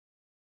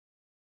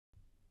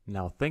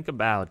Now think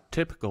about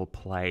typical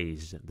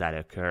plays that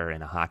occur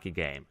in a hockey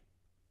game.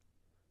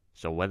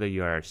 So whether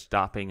you are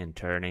stopping and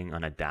turning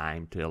on a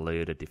dime to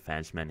elude a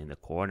defenseman in the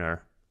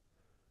corner,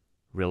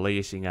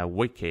 releasing a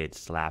wicked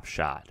slap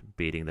shot,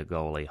 beating the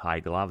goalie high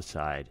glove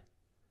side,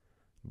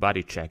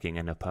 body checking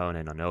an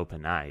opponent on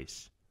open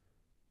ice,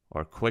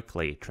 or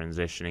quickly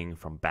transitioning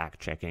from back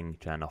checking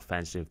to an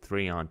offensive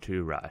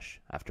 3-on-2 rush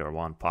after a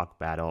one-puck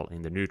battle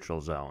in the neutral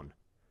zone.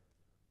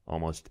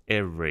 Almost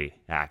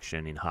every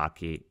action in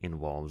hockey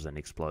involves an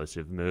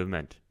explosive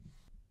movement.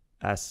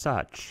 As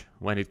such,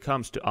 when it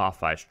comes to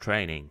off-ice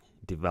training,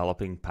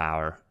 developing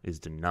power is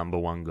the number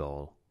one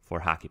goal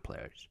for hockey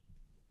players.